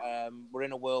not. We're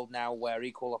in a world now where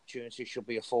equal opportunities should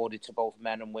be afforded to both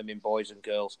men and women, boys and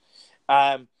girls.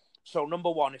 So, number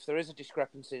one, if there is a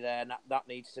discrepancy there, that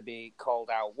needs to be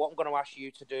called out. What I'm going to ask you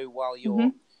to do while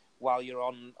while you're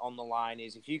on the line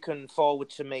is if you can forward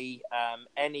to me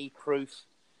any proof,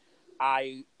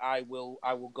 I will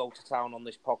go to town on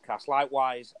this podcast.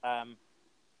 Likewise,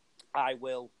 I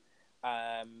will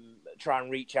try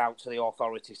and reach out to the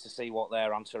authorities to see what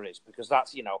their answer is, because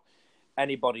that's,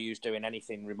 anybody who's doing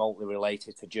anything remotely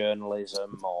related to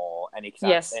journalism or any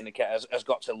has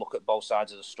got to look at both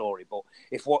sides of the story. But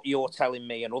if what you're telling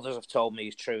me and others have told me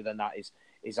is true, then that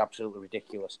is absolutely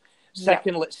ridiculous.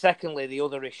 Secondly, the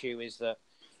other issue is that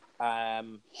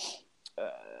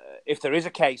if there is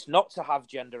a case not to have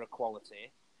gender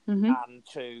equality and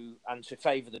to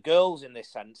favour the girls in this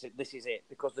sense, this is it,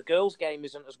 because the girls' game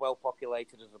isn't as well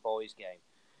populated as the boys' game.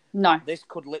 No. This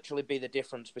could literally be the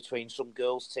difference between some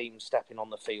girls' teams stepping on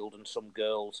the field and some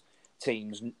girls'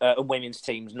 teams, women's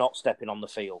teams not stepping on the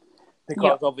field.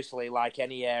 Because obviously, like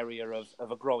any area of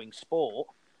a growing sport,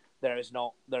 there is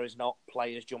not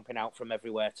players jumping out from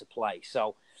everywhere to play.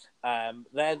 So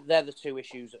they're the two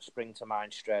issues that spring to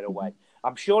mind straight away.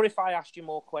 I'm sure if I asked you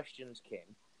more questions,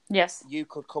 Kim, yes, you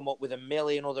could come up with a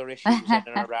million other issues in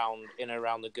and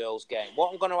around the girls' game.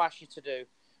 What I'm going to ask you to do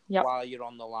while you're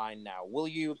on the line now, will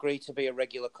you agree to be a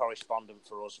regular correspondent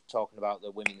for us talking about the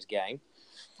women's game?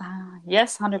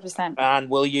 Yes, 100%. And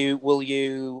will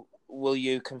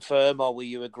you confirm, or will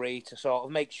you agree to sort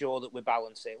of make sure that we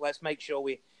balance it? Let's make sure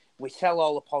we tell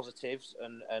all the positives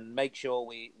and make sure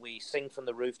we sing from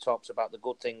the rooftops about the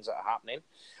good things that are happening.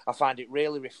 I find it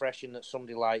really refreshing that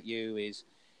somebody like you is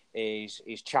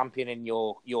championing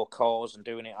your cause and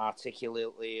doing it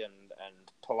articulately and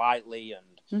politely and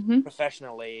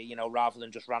professionally, rather than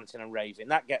just ranting and raving.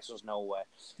 That gets us nowhere.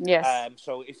 Yes.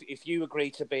 So if you agree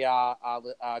to be our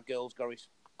girls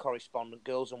correspondent,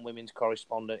 girls and women's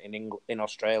correspondent in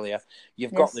Australia,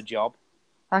 you've got the job.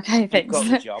 Okay, thanks. You've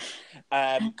got the job.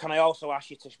 Can I also ask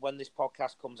you to, when this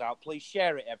podcast comes out, please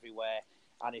share it everywhere.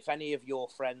 And if any of your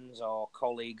friends or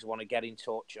colleagues want to get in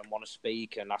touch and want to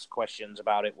speak and ask questions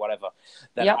about it, whatever,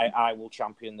 then I will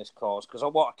champion this cause. Because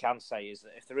what I can say is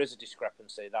that if there is a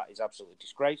discrepancy, that is absolutely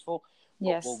disgraceful.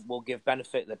 Yes. We'll give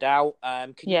benefit of the doubt.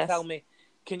 Can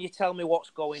you tell me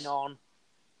what's going on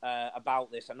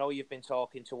about this? I know you've been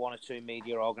talking to one or two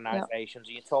media organisations,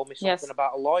 and you told me something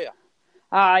about a lawyer.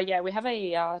 We have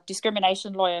a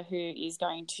discrimination lawyer who is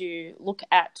going to look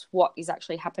at what is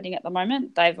actually happening at the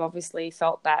moment. They've obviously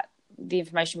felt that the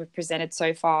information we've presented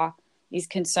so far is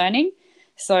concerning.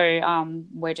 So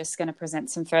we're just going to present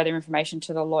some further information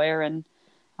to the lawyer and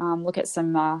look at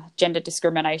some gender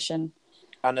discrimination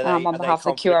on behalf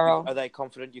of the QRL. Are they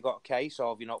confident you got a case,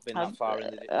 or have you not been that far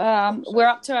in the we're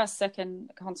up to our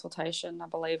second consultation, I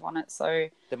believe, on it. So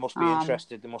they must be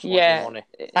interested. They must want your money.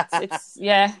 It's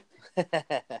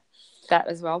that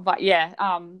as well, but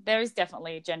there is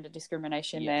definitely gender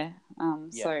discrimination there.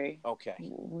 So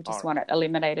we just want it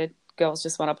eliminated. Girls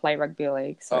just want to play rugby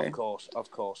league. So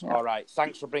of course. All right,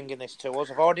 thanks for bringing this to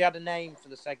us. I've already had a name for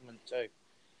the segment too.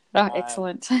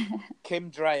 Excellent. Kim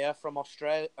Dreyer from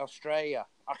Australia.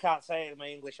 I can't say it, my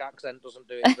English accent doesn't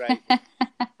do it great.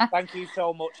 Thank you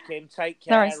so much, Kim. Take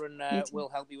care, and we'll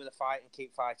help you with the fight and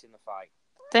keep fighting the fight.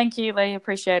 Thank you, Lee.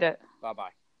 Appreciate it.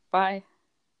 Bye-bye. Bye.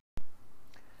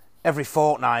 Every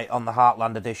fortnight on the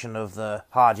Heartland edition of the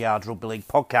Hard Yards Rugby League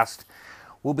podcast,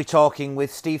 we'll be talking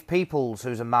with Steve Peoples,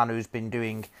 who's a man who's been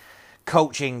doing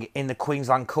coaching in the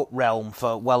Queensland Cup realm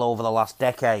for well over the last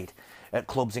decade at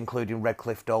clubs including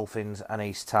Redcliffe Dolphins and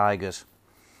East Tigers.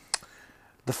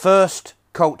 The first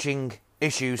coaching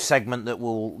issues segment that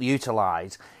we'll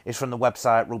utilise is from the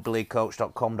website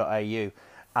rugbyleaguecoach.com.au,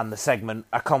 and the segment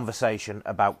A Conversation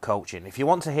About Coaching. If you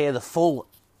want to hear the full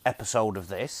episode of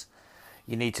this,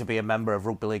 you need to be a member of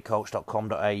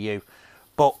rugbyleaguecoach.com.au.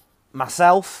 But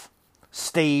myself,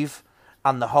 Steve,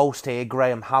 and the host here,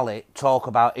 Graham Hallett, talk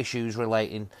about issues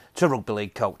relating to rugby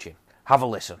league coaching. Have a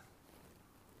listen.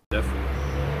 Definitely.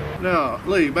 Now,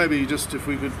 Lee, maybe just if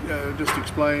we could just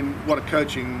explain what a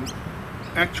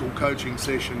actual coaching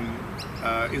session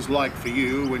is like for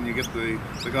you when you get the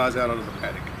guys out onto the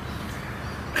paddock.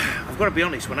 I've got to be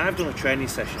honest, when I've done a training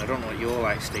session, I don't know what you're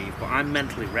like, Steve, but I'm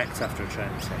mentally wrecked after a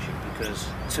training session because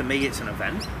to me it's an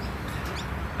event.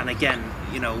 And again,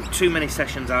 too many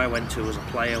sessions I went to as a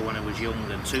player when I was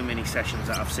young, and too many sessions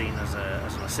that I've seen as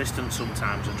an assistant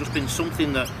sometimes have just been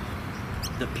something that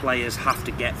the players have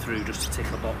to get through just to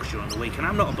tick a box during the week. And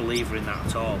I'm not a believer in that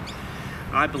at all.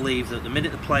 I believe that the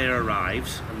minute the player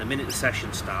arrives and the minute the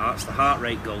session starts, the heart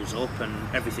rate goes up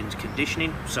and everything's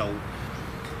conditioning. So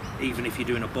even if you're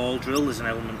doing a ball drill, there's an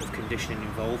element of conditioning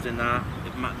involved in that.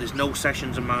 There's no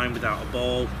sessions of mine without a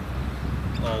ball,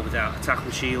 or without a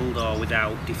tackle shield, or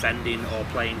without defending or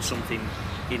playing something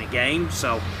in a game.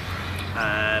 So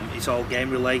it's all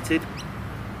game related.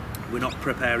 we're not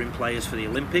preparing players for the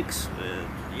Olympics.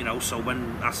 So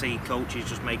when I see coaches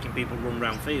just making people run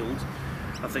around fields,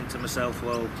 I think to myself,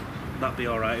 well, that'd be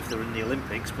all right if they're in the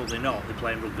Olympics, but they're not. They're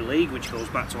playing rugby league, which goes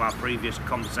back to our previous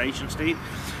conversation, Steve.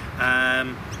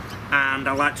 And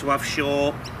I like to have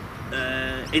short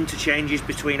interchanges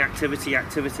between activity,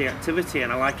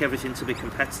 and I like everything to be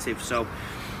competitive. So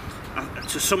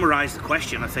to summarise the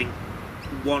question, I think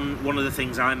one of the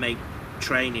things I make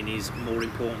training is more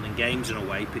important than games in a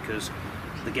way, because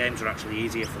the games are actually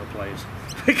easier for the players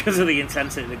because of the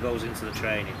intensity that goes into the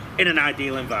training in an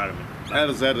ideal environment. How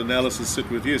does that analysis sit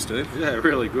with you, Steve? Yeah,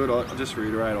 really good. I'll just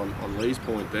reiterate on Lee's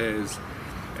point there.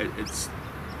 It's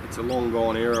a long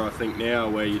gone era, I think, now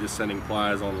where you're just sending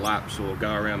players on laps or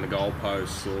go around the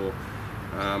goalposts, or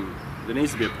there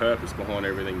needs to be a purpose behind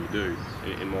everything you do,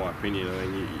 in my opinion. I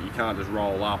mean, you can't just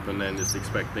roll up and then just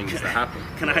expect things to happen.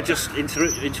 Can I just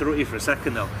interrupt you for a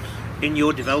second, though? In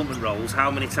your development roles, how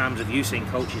many times have you seen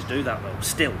coaches do that, though?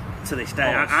 Still, to this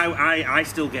day, I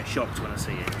still get shocked when I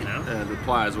see it, The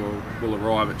players will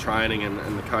arrive at training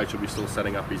and the coach will be still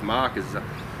setting up his markers.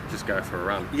 Just go for a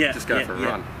run. Yeah, just go for a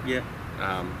run. Yeah.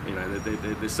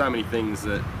 There's so many things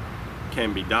that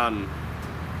can be done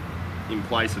in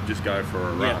place of just go for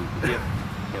a run.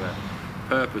 Yeah.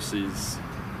 Purpose is,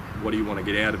 what do you want to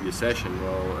get out of your session?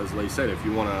 Well, as Lee said, if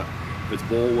it's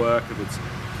ball work,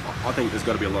 I think there's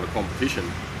got to be a lot of competition,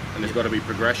 and there's got to be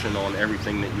progression on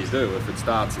everything that you do. If it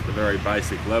starts at the very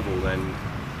basic level, then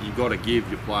you've got to give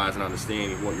your players an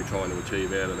understanding of what you're trying to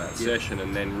achieve out of that session,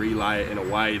 and then relay it in a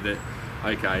way that,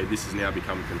 okay, this has now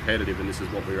become competitive, and this is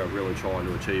what we are really trying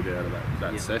to achieve out of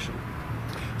that session.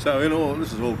 So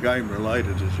this is all game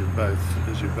related, as you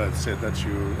both said. That's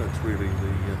really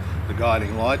the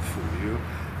guiding light for you.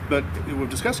 But we've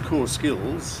discussed core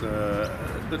skills.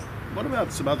 But what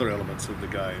about some other elements of the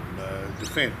game?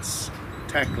 Defence,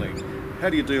 tackling. How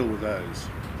do you deal with those?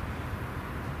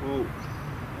 Well,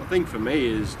 I think for me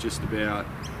is just about,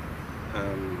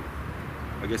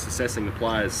 assessing the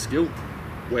player's skill,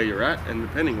 where you're at, and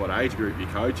depending what age group you're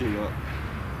coaching.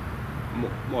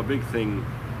 My big thing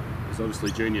is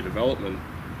obviously junior development,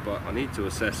 but I need to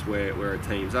assess where a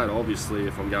team's at. Obviously,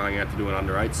 if I'm going out to do an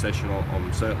under-8 session,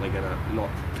 I'm certainly going to not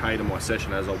cater my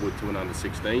session as I would to an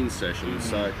under-16 session. Mm-hmm.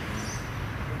 So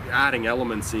adding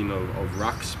elements in of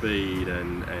ruck speed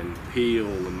and peel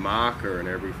and marker and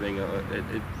everything,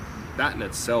 that in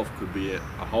itself could be a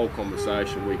whole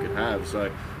conversation we could have.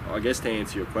 So I guess to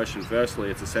answer your question, firstly,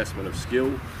 it's assessment of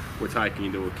skill. We're taking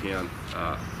into account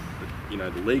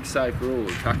the league safe rule,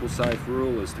 the tackle safe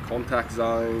rule, as to contact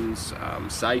zones,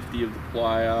 safety of the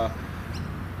player.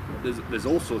 There's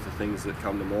all sorts of things that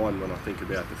come to mind when I think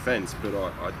about defence, but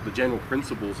the general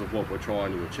principles of what we're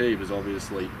trying to achieve is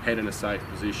obviously head in a safe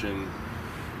position,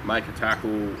 make a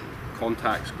tackle,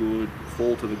 contact's good,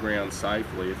 fall to the ground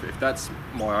safely. If that's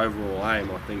my overall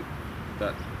aim, I think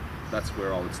that's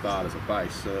where I would start as a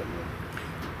base, certainly.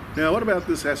 Now, what about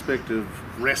this aspect of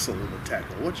wrestle in the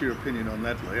tackle? What's your opinion on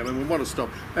that, Lee? I mean, we want to stop,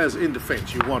 as in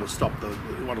defence, you want to stop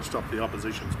the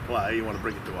opposition's play. You want to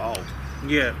bring it to a halt.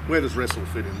 Yeah. Where does wrestle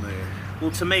fit in there?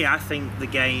 Well, to me, I think the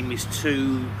game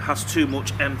has too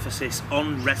much emphasis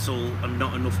on wrestle and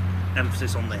not enough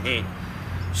emphasis on the hit.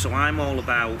 So I'm all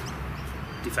about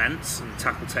defence and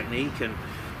tackle technique, and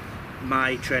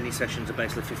my training sessions are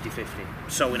basically 50-50.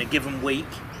 So in a given week,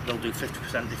 they'll do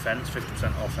 50% defence,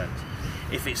 50% offence.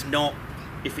 If it's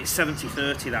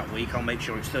 70-30 that week, I'll make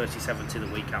sure it's 30-70 the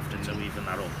week after to even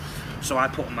that up. So I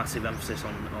put a massive emphasis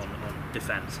on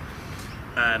defence.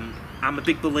 I'm a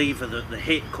big believer that the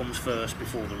hit comes first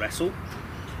before the wrestle.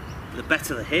 The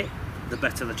better the hit, the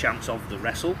better the chance of the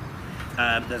wrestle.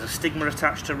 There's a stigma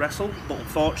attached to wrestle, but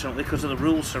unfortunately, because of the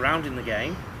rules surrounding the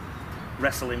game,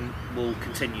 wrestling will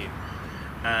continue.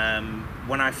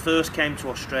 When I first came to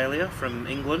Australia from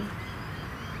England,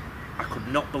 I could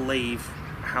not believe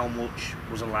how much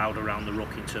was allowed around the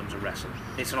ruck in terms of wrestling.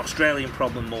 It's an Australian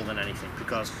problem more than anything,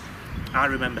 because I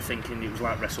remember thinking it was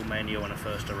like WrestleMania when I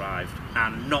first arrived,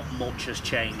 and not much has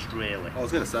changed really. I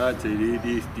was going to say to you,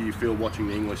 do you feel watching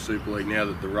the English Super League now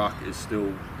that the ruck is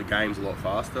still, the game's a lot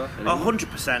faster?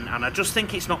 100%, and I just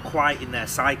think it's not quite in their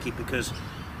psyche because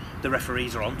the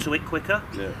referees are onto it quicker.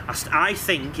 Yeah. I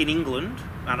think in England,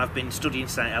 and I've been studying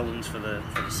St Helens for the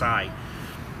site,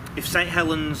 if St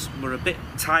Helens were a bit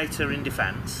tighter in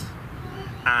defence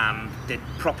and did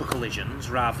proper collisions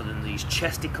rather than these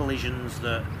chesty collisions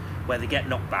where they get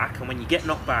knocked back, and when you get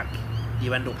knocked back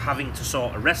you end up having to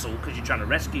sort of wrestle because you're trying to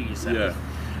rescue yourself. Yeah.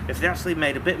 If they actually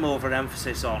made a bit more of an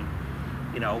emphasis on,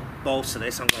 balls to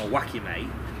this, I'm going to whack you mate,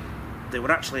 they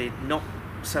would actually knock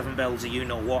 7 bells of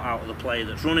what out of the player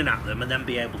that's running at them and then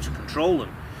be able to control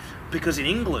them. Because in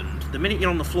England, the minute you're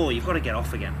on the floor, you've got to get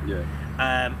off again.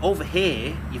 Yeah. Over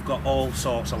here, you've got all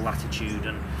sorts of latitude,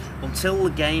 and until the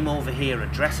game over here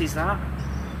addresses that,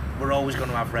 we're always going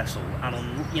to have wrestle. And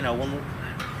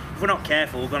if we're not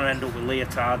careful, we're going to end up with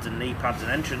leotards and knee pads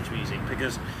and entrance music,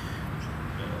 because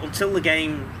until the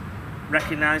game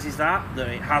recognises that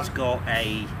it has got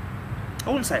I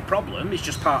wouldn't say a problem, it's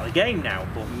just part of the game now.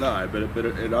 But no, but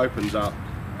it opens up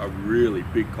a really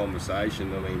big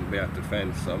conversation. I mean, about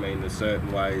defence. I mean, there's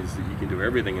certain ways that you can do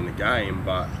everything in the game,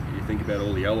 but you think about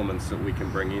all the elements that we can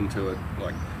bring into it,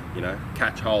 like, you know,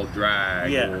 catch, hold,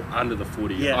 drag, or under the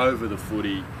footy, over the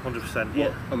footy. 100%.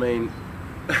 Yeah. I mean,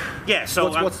 yeah. So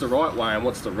what's the right way and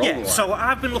what's the wrong way? So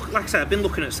I've been looking, like I said, I've been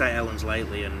looking at St Helens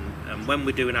lately, and when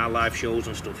we're doing our live shows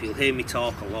and stuff, you'll hear me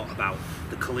talk a lot about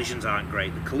the collisions aren't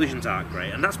great,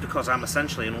 and that's because I'm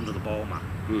essentially an under the ball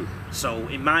man. So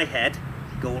in my head,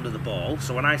 go under the ball.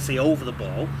 So when I see over the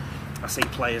ball, I see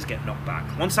players get knocked back.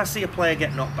 Once I see a player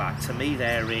get knocked back, to me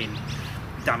they're in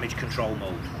damage control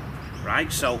mode,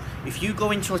 right? So if you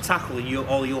go into a tackle and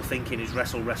all you're thinking is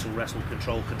wrestle,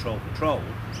 control,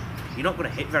 you're not going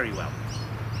to hit very well.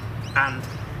 And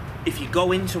if you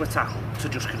go into a tackle to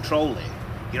just control it,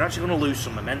 you're actually going to lose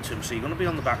some momentum, so you're going to be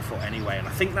on the back foot anyway, and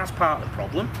I think that's part of the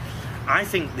problem. I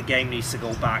think the game needs to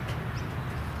go back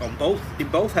in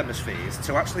both hemispheres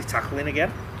to actually tackling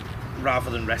again rather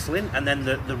than wrestling, and then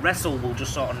the wrestle will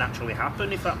just sort of naturally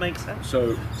happen, if that makes sense.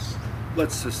 So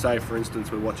let's just say, for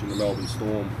instance, we're watching the Melbourne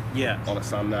Storm on a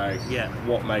Sunday.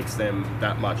 What makes them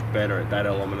that much better at that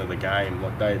element of the game?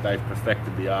 Like they've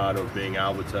perfected the art of being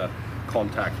able to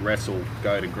contact, wrestle,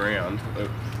 go to ground.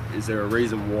 Is there a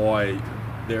reason why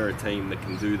they're a team that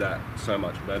can do that so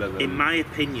much better than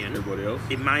everybody else?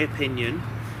 In my opinion,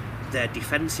 their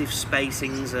defensive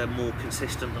spacings are more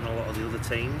consistent than a lot of the other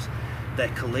teams. Their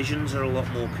collisions are a lot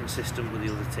more consistent with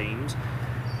the other teams.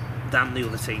 And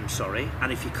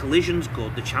if your collision's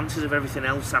good, the chances of everything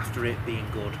else after it being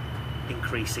good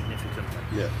increase significantly.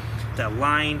 Yeah. Their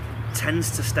line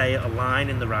tends to stay at a line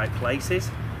in the right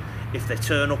places. If they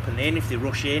turn up and in, if they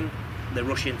rush in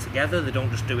together. They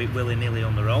don't just do it willy-nilly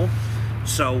on their own.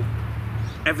 So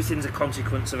everything's a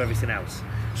consequence of everything else.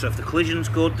 So if the collision's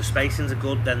good, the spacings are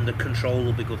good, then the control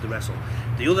will be good to wrestle.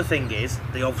 The other thing is,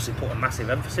 they obviously put a massive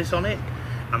emphasis on it,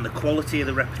 and the quality of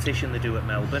the repetition they do at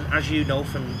Melbourne. As you know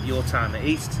from your time at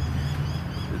East,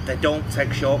 they don't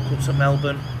take shortcuts at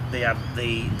Melbourne. They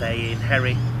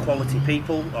inherit quality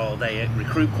people, or they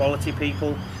recruit quality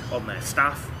people on their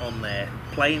staff, on their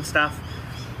playing staff,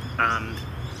 and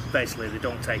basically they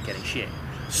don't take any shit.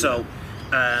 So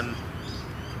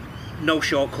no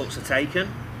shortcuts are taken,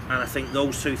 and I think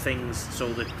those two things,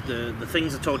 so the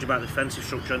things I told you about the defensive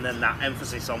structure and then that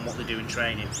emphasis on what they do in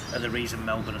training, are the reason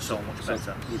Melbourne are so much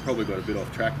better. We probably got a bit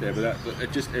off track there, but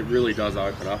it really does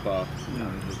open up a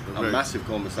massive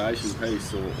conversation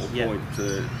piece or point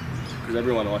to, because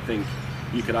everyone, I think,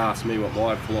 you could ask me what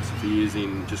my philosophy is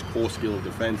in just core skill of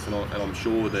defence, and I'm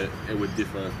sure that it would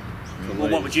differ. Well,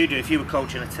 what would you do if you were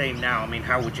coaching a team now? I mean,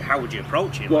 how would you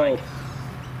approach it? Well,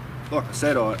 like I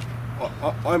said, I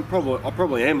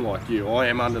probably am like you. I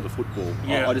am under the football.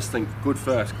 Yeah. I just think good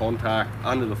first contact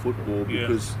under the football,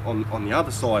 because on the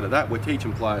other side of that, we're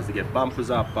teaching players to get bumpers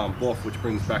up, bump off, which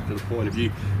brings back to the point of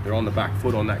view, they're on the back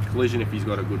foot on that collision if he's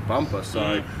got a good bumper.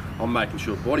 So I'm making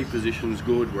sure body position's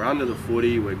good, we're under the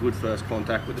footy, we're good first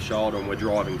contact with the shoulder, and we're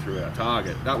driving through our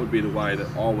target. That would be the way that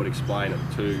I would explain it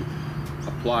to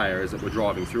a player, is that we're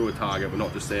driving through a target, we're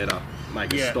not just there to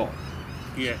make a stop.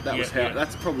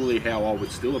 That's probably how I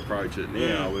would still approach it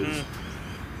now.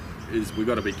 Is we've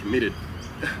got to be committed.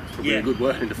 Probably a good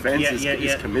word in defence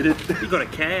is committed. You've got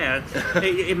to care.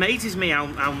 It amazes me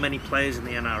how many players in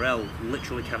the NRL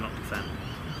literally cannot defend.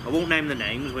 I won't name the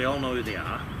names. We all know who they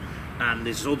are, and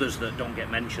there's others that don't get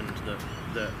mentioned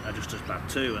that are just as bad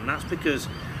too. And that's because,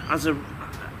 as a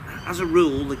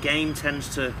rule, the game tends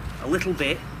to a little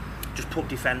bit just put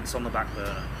defence on the back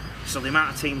burner. So the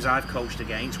amount of teams I've coached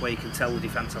against where you can tell the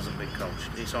defence hasn't been coached,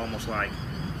 it's almost like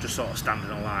just sort of stand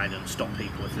in a line and stop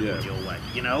people if they're going your way,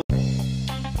 you know?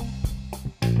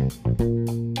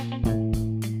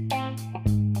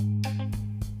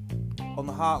 On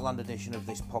the Heartland edition of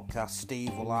this podcast,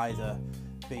 Steve will either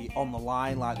be on the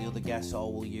line like the other guests,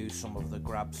 or will use some of the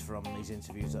grabs from these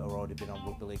interviews that have already been on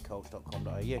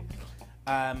rugbyleaguecoach.com.au.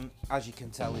 As you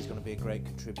can tell, he's going to be a great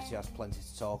contributor. He has plenty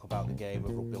to talk about the game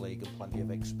of rugby league and plenty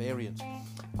of experience.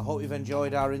 I hope you've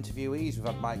enjoyed our interviewees. We've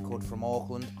had Mike Hood from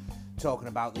Auckland talking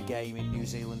about the game in New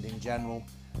Zealand in general.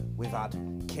 We've had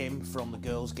Kim from the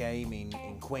girls' game in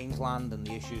Queensland and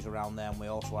the issues around there, and we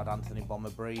also had Anthony Bomber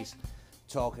Breeze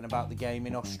talking about the game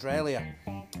in Australia.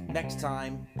 Next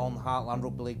time on the Heartland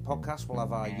Rugby League podcast, we'll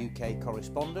have our UK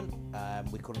correspondent.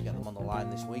 We couldn't get them on the line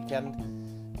this weekend,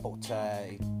 but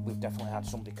we've definitely had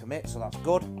somebody commit, so that's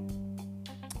good.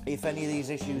 If any of these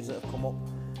issues that have come up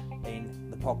in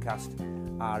the podcast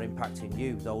are impacting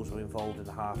you, those who are involved in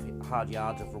the Hard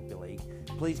Yards of Rugby League,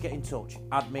 please get in touch.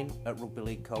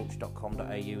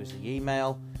 admin@rugbyleaguecoach.com.au is the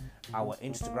email. Our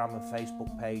Instagram and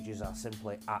Facebook pages are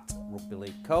simply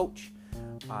 @rugbyleaguecoach.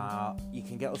 You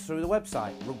can get us through the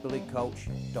website,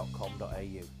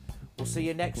 rugbyleaguecoach.com.au. We'll see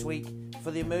you next week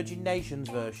for the Emerging Nations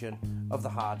version of the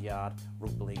Hard Yard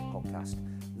Rugby League podcast.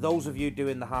 Those of you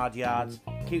doing the Hard Yards,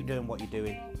 keep doing what you're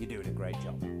doing. You're doing a great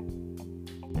job.